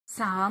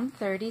Psalm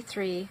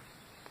 33.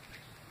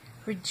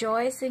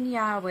 Rejoice in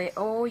Yahweh,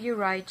 O you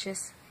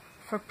righteous,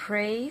 for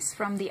praise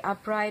from the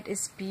upright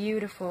is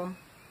beautiful.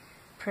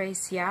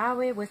 Praise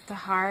Yahweh with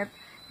the harp,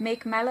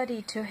 make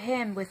melody to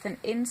him with an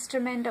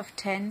instrument of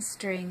 10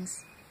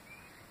 strings.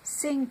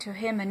 Sing to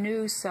him a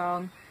new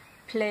song,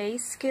 play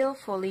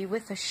skillfully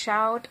with a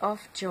shout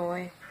of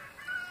joy.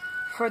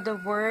 For the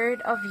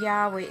word of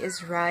Yahweh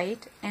is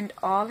right, and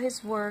all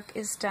his work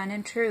is done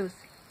in truth.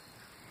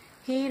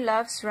 He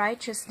loves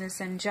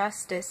righteousness and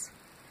justice.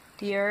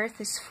 The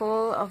earth is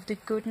full of the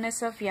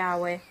goodness of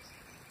Yahweh.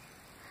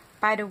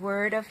 By the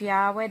word of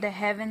Yahweh the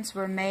heavens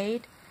were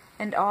made,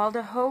 and all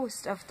the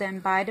host of them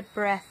by the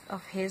breath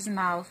of his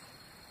mouth.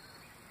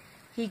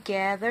 He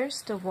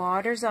gathers the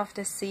waters of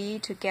the sea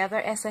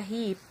together as a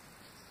heap.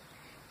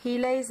 He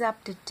lays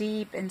up the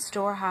deep in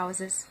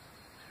storehouses.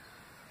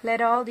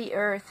 Let all the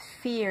earth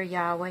fear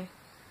Yahweh.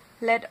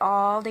 Let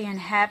all the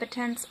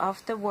inhabitants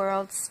of the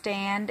world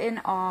stand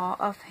in awe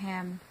of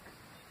him.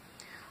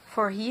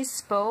 For he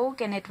spoke,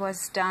 and it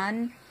was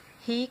done.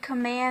 He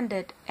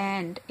commanded,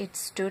 and it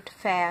stood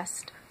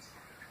fast.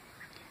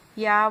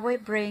 Yahweh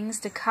brings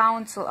the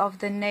counsel of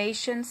the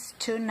nations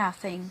to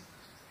nothing.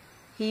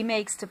 He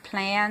makes the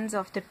plans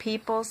of the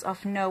peoples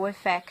of no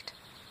effect.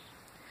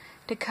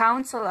 The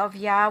counsel of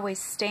Yahweh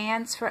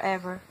stands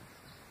forever,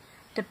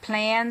 the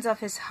plans of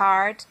his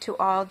heart to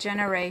all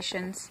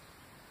generations.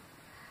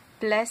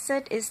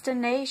 Blessed is the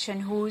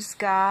nation whose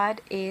God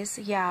is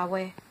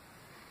Yahweh,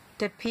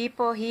 the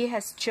people he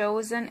has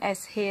chosen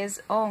as his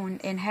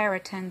own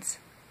inheritance.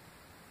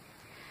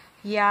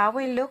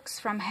 Yahweh looks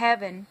from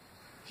heaven,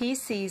 he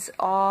sees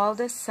all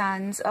the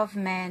sons of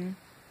men.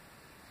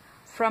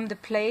 From the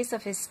place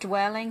of his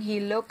dwelling he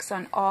looks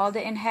on all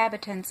the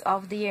inhabitants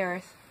of the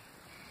earth.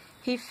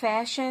 He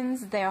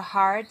fashions their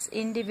hearts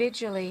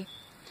individually,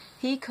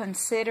 he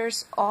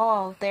considers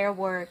all their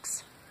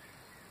works.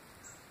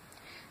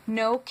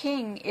 No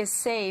king is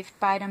saved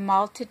by the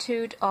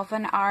multitude of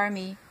an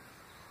army.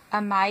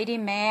 A mighty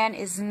man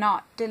is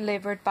not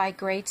delivered by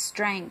great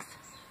strength.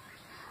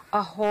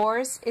 A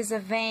horse is a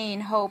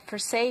vain hope for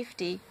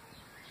safety,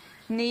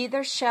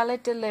 neither shall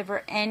it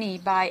deliver any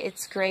by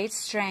its great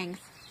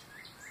strength.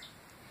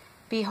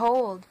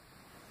 Behold,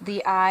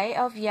 the eye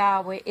of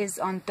Yahweh is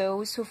on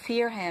those who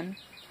fear him,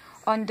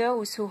 on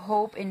those who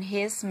hope in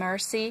his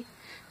mercy,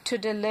 to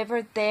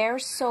deliver their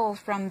soul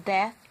from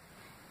death,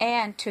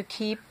 and to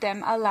keep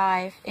them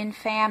alive in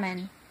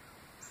famine.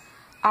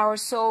 Our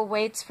soul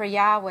waits for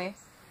Yahweh.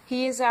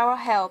 He is our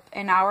help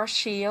and our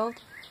shield.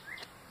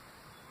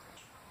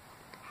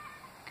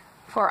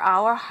 For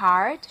our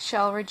heart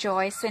shall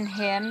rejoice in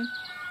him,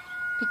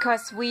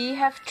 because we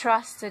have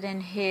trusted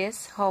in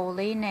his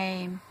holy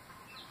name.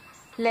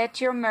 Let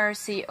your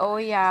mercy, O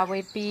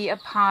Yahweh, be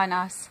upon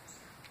us,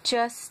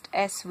 just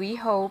as we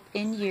hope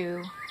in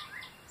you.